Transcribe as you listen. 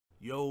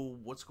Yo,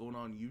 what's going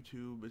on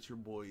YouTube? It's your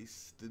boy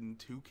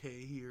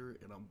Stin2K here,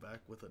 and I'm back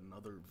with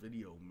another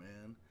video,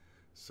 man.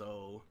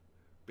 So,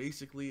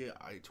 basically,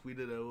 I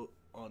tweeted out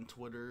on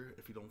Twitter.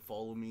 If you don't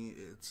follow me,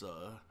 it's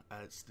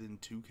at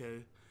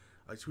Stin2K.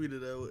 I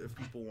tweeted out if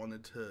people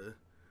wanted to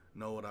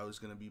know what I was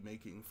going to be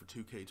making for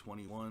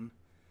 2K21,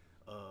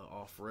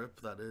 off rip,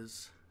 that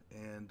is.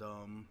 And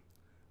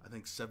I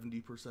think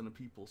 70% of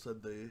people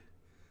said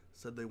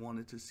they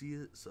wanted to see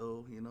it,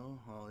 so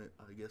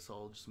I guess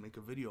I'll just make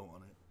a video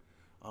on it.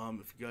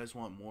 If you guys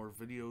want more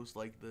videos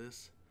like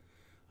this,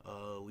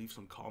 leave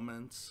some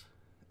comments,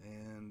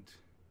 and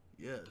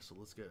yeah, so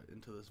let's get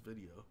into this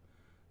video.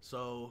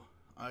 So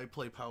I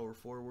play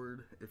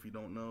PowerForward, if you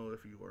don't know,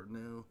 if you are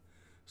new.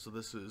 So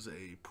this is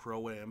a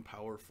Pro-Am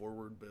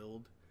PowerForward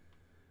build,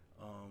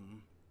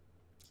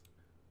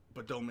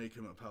 but don't make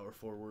him a power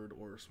forward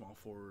or a small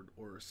forward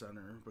or a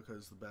center,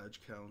 because the badge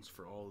counts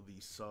for all of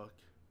these suck,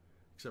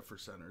 except for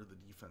center. The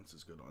defense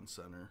is good on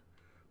center.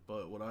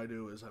 But what I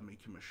do is I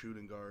make him a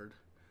shooting guard.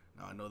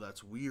 Now I know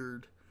that's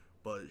weird,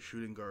 but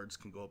shooting guards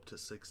can go up to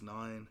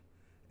 6'9",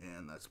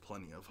 and that's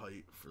plenty of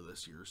height for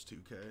this year's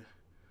 2K,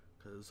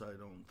 because I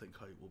don't think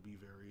height will be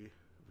very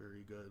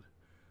good.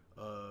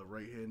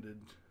 Right-handed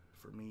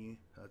for me,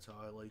 that's how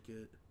I like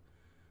it.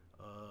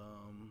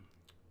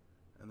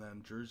 And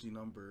then jersey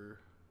number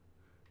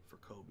for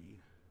Kobe.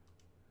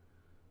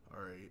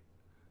 Alright,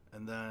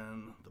 and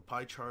then the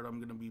pie chart I'm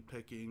going to be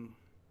picking,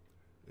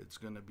 it's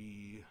going to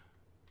be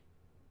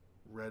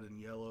red and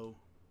yellow.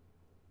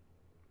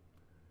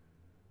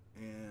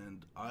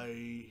 And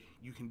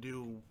you can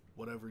do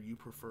whatever you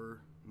prefer.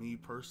 Me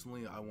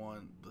personally, I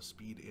want the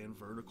speed and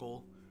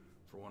vertical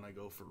for when I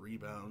go for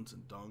rebounds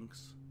and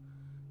dunks.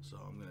 So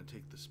I'm going to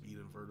take the speed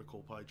and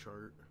vertical pie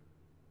chart.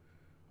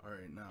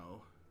 Alright,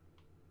 now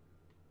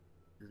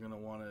you're going to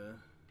want to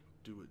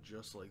do it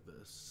just like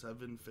this.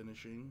 7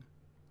 finishing.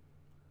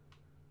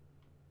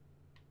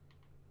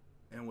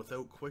 And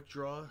without quick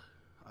draw,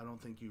 I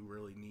don't think you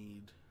really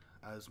need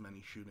as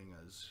many shooting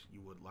as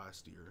you would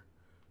last year.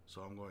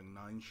 So I'm going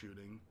 9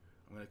 shooting.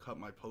 I'm going to cut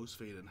my post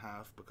fade in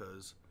half,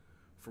 because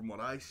from what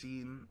I've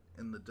seen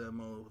in the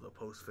demo, the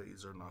post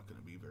fades are not going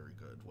to be very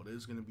good. What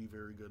is going to be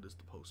very good is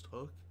the post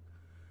hook,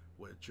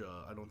 which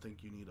I don't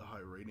think you need a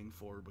high rating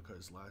for,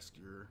 because last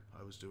year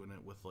I was doing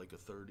it with like a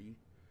 30.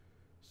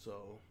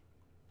 So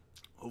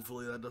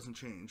hopefully that doesn't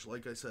change.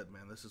 Like I said,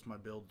 man, this is my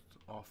build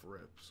off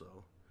rip,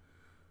 so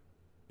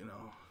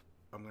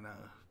I'm going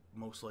to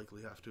most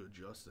likely have to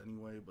adjust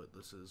anyway, but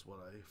this is what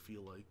I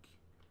feel like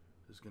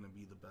is going to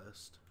be the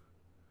best.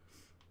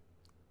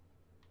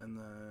 And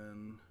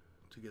then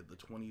to get the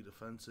 20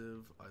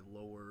 defensive, I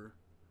lower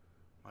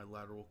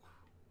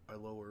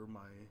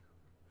my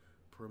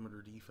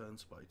perimeter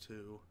defense by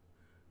 2,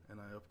 and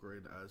I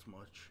upgrade as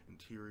much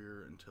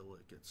interior until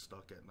it gets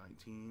stuck at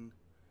 19.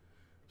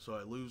 So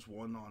I lose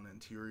 1 on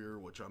interior,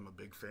 which I'm a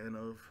big fan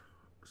of,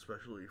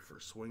 especially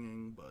for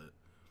swinging, but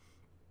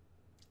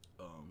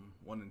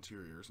 1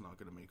 interior is not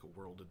going to make a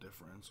world of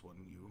difference when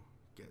you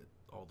get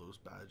all those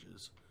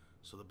badges.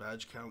 So the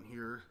badge count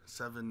here,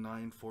 7,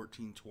 9,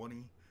 14,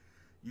 20.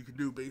 You can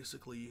do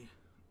basically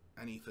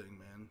anything,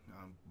 man.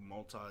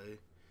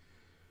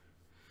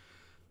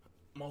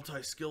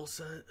 Multi skill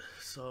set.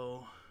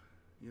 So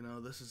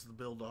this is the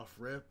build off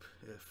rip.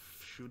 If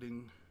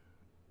shooting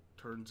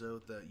turns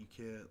out that you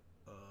can't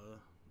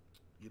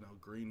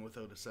green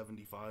without a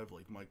 75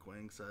 like Mike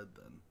Wang said,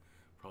 then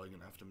probably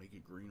gonna have to make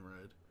it green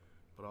red.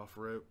 But off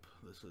rip,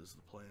 this is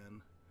the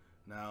plan.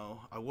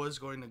 Now, I was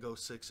going to go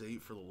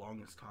 6'8" for the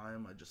longest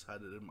time. I just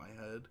had it in my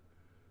head.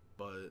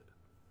 But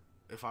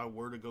if I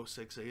were to go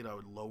 6'8", I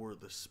would lower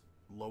the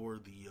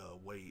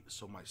weight,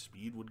 so my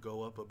speed would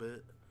go up a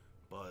bit.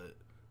 But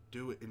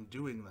in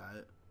doing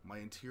that, my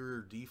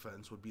interior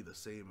defense would be the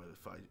same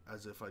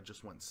as if I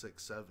just went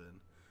 6'7".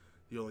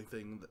 The only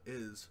thing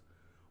is,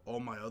 all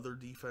my other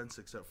defense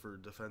except for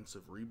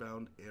defensive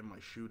rebound and my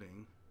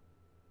shooting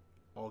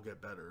all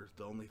get better.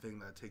 The only thing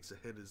that takes a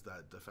hit is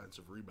that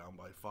defensive rebound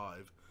by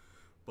 5,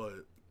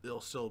 but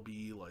it'll still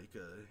be like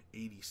a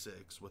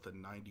 86 with a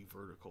 90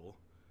 vertical.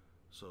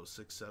 So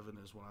 6'7"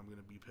 is what I'm going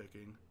to be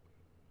picking.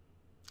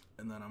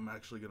 And then I'm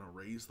actually going to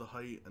raise the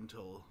height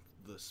until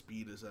the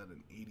speed is at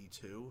an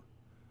 82,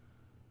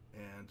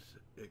 and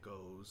it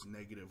goes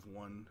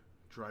 -1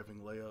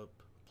 driving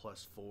layup,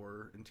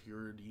 +4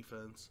 interior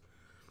defense,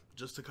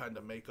 just to kind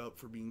of make up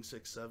for being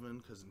 6'7",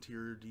 because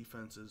interior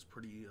defense is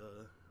pretty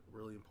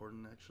really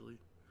important actually.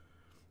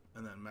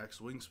 And then max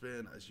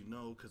wingspan, as you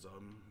know, because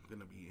I'm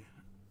gonna be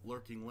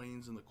lurking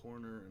lanes in the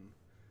corner and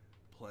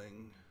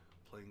playing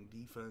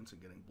defense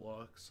and getting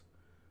blocks.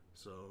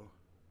 So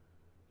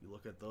you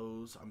look at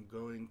those. I'm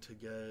going to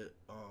get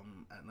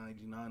at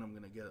 99, I'm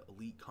gonna get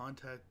elite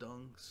contact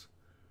dunks.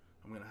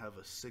 I'm gonna have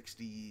a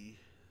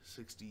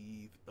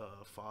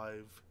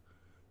 65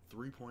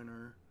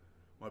 3-pointer.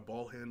 My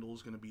ball handle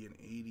is gonna be an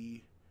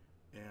 80.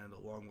 And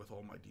along with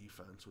all my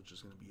defense, which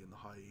is going to be in the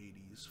high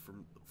 80s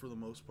for the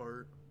most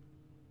part.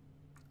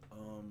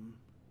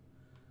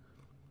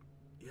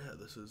 Yeah,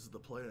 this is the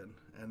plan.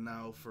 And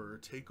now for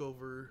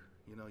takeover,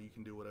 You know, you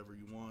can do whatever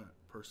you want.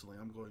 Personally,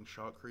 I'm going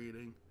shot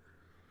creating.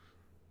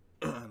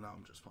 No,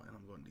 I'm just playing.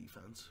 I'm going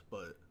defense.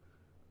 But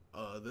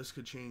this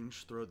could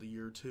change throughout the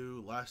year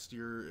too. Last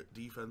year,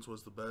 defense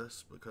was the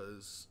best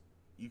because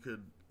you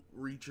could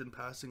reach in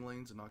passing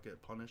lanes and not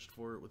get punished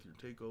for it with your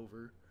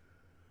takeover.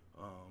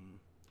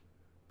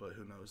 But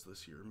who knows,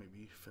 this year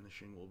maybe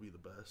finishing will be the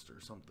best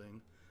or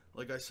something.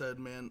 Like I said,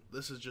 man,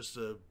 this is just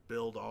a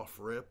build off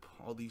rip.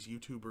 All these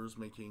YouTubers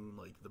making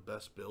like the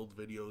best build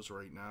videos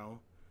right now.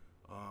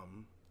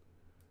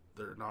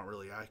 They're not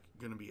really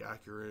going to be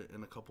accurate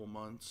in a couple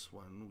months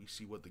when we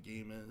see what the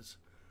game is.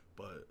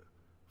 But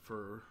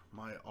for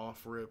my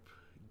off rip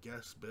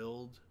guess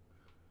build,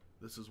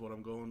 this is what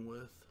I'm going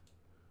with.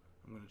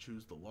 I'm going to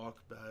choose the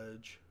lock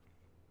badge.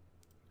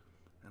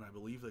 And I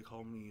believe they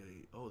call me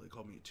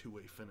a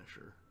two-way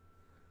finisher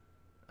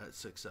at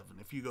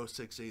 6'7". If you go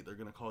 6'8", they're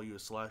gonna call you a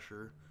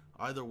slasher.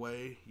 Either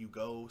way, you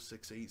go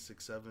 6'8",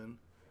 6'7".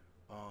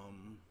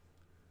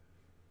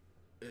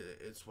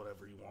 It's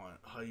whatever you want,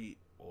 height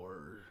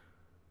or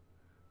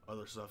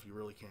other stuff. You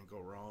really can't go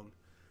wrong.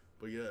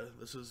 But yeah,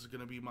 this is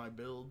gonna be my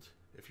build.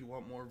 If you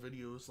want more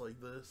videos like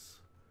this,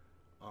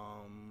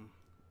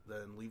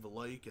 then leave a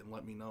like and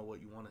let me know what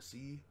you want to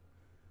see.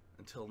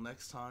 Until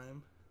next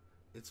time.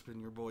 It's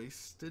been your boy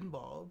Stin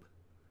Bob,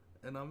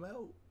 and I'm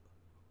out.